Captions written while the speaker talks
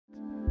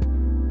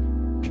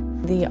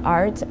The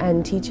art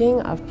and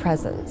teaching of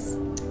presence.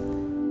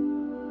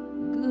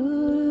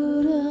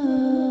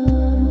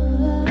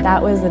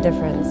 That was the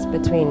difference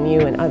between you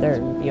and other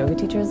yoga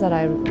teachers that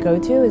I go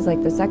to, is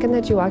like the second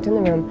that you walked in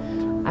the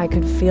room, I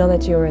could feel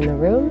that you were in the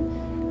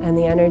room and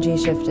the energy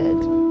shifted.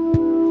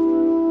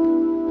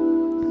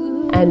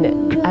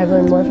 And I've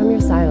learned more from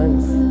your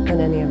silence than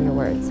any of your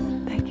words.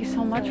 Thank you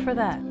so much for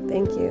that.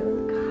 Thank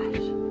you. Gosh,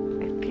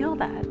 I feel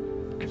that.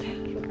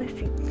 Thank you,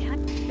 Lizzie.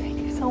 Thank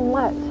you so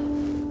much.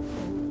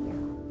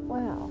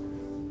 Wow.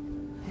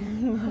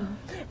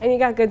 And you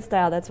got good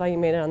style, that's why you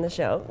made it on the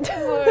show.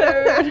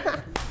 Word.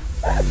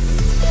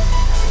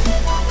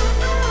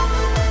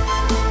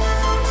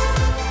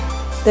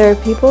 There are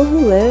people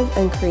who live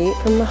and create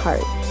from the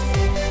heart.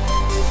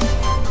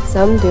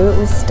 Some do it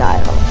with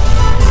style.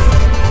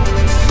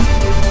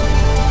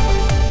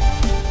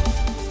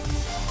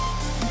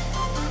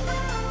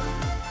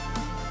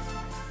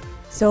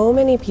 So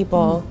many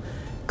people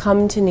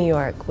come to New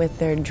York with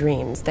their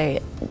dreams. They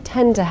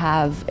tend to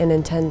have an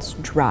intense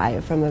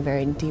drive from a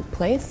very deep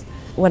place.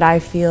 What I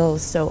feel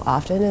so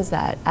often is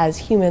that as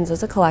humans,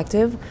 as a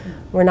collective,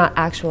 we're not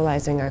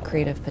actualizing our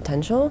creative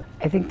potential.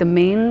 I think the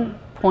main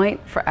point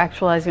for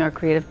actualizing our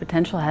creative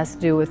potential has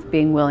to do with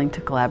being willing to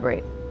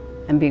collaborate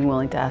and being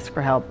willing to ask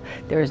for help.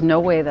 There is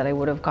no way that I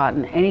would have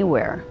gotten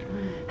anywhere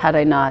had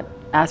I not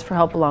asked for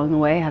help along the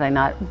way, had I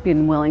not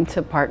been willing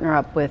to partner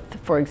up with,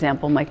 for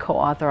example, my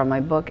co-author on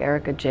my book,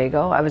 Erica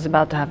Jago. I was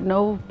about to have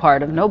no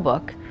part of no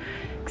book,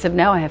 except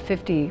now I have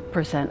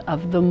 50%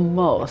 of the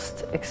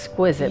most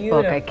exquisite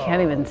book. I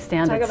can't even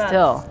stand it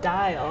still.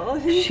 Style.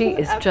 She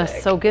is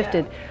just so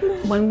gifted. Yeah.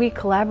 When we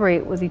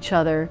collaborate with each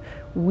other,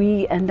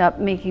 we end up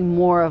making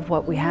more of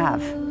what we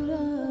have.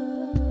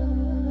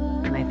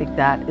 And I think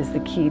that is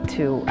the key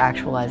to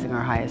actualizing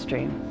our highest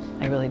dream.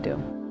 I really do.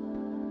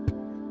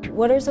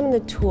 What are some of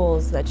the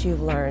tools that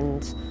you've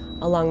learned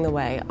along the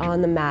way,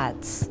 on the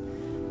mats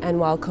and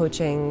while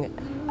coaching?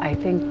 I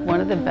think one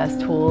of the best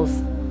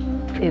tools,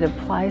 it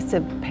applies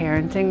to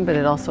parenting, but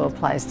it also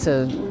applies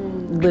to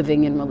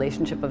living in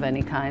relationship of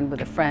any kind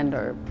with a friend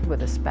or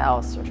with a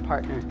spouse or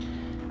partner,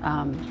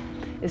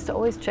 is to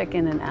always check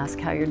in and ask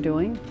how you're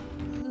doing.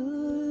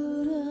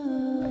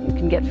 You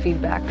can get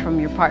feedback from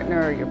your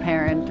partner or your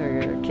parent or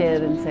your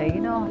kid and say, you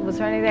know, was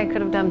there anything I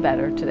could have done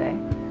better today?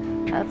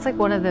 That's like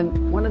one of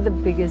the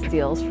biggest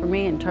deals for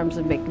me in terms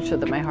of making sure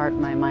that my heart,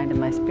 my mind, and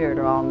my spirit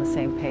are all on the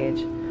same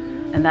page.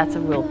 And that's a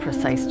real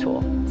precise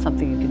tool,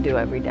 something you can do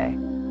every day.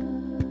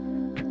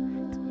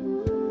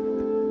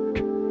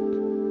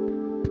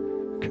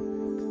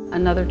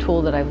 Another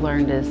tool that I've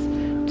learned is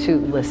to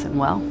listen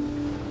well.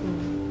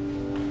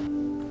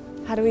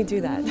 How do we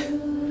do that?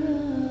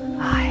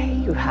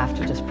 You have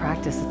to just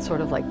practice. It's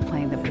sort of like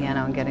playing the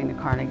piano and getting to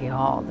Carnegie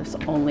Hall. There's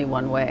only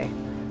one way.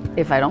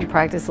 If I don't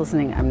practice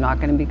listening, I'm not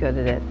going to be good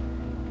at it.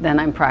 Then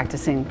I'm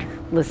practicing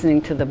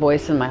listening to the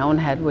voice in my own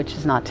head, which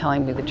is not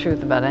telling me the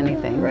truth about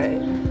anything.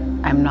 Right.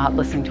 I'm not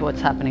listening to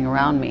what's happening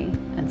around me,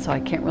 and so I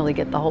can't really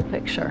get the whole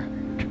picture.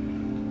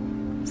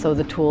 So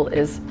the tool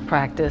is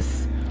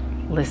practice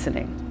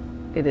listening.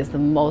 It is the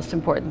most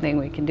important thing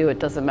we can do. It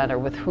doesn't matter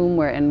with whom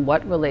we're in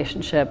what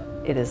relationship.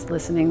 It is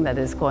listening that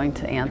is going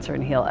to answer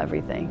and heal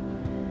everything.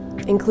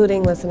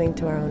 Including listening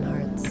to our own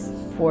hearts.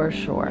 For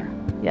sure,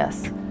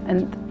 yes.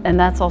 And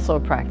that's also a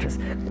practice.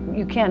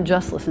 You can't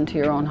just listen to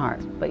your own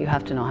heart, but you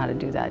have to know how to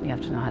do that, and you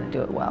have to know how to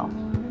do it well.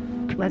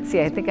 Let's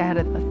see, I think I had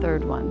a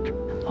third one.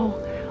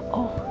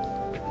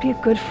 Be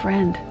a good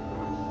friend.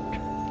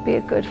 Be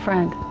a good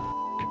friend.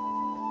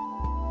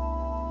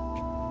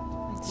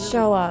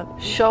 Show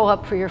up. Show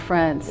up for your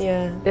friends.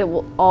 Yeah. It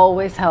will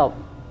always help.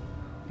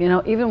 You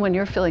know, even when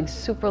you're feeling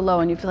super low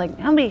and you feel like,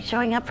 nobody's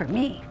showing up for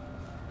me.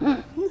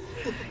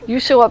 You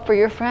show up for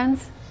your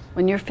friends.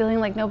 When you're feeling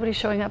like nobody's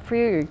showing up for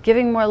you, you're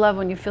giving more love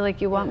when you feel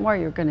like you want more,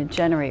 you're going to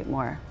generate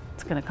more.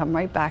 It's going to come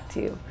right back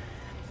to you.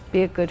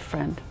 Be a good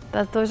friend.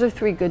 Those are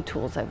 3 good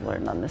tools I've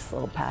learned on this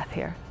little path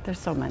here. There's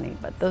so many,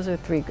 but those are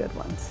 3 good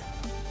ones.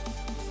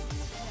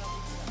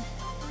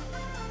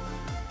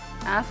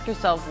 Ask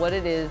yourself what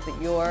it is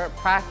that your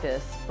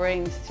practice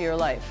brings to your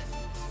life.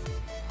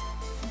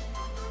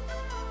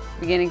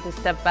 Beginning to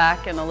step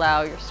back and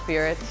allow your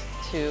spirit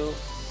to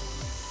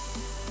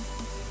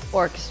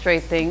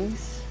orchestrate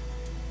things,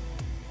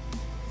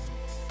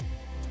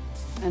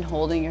 and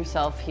holding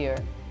yourself here.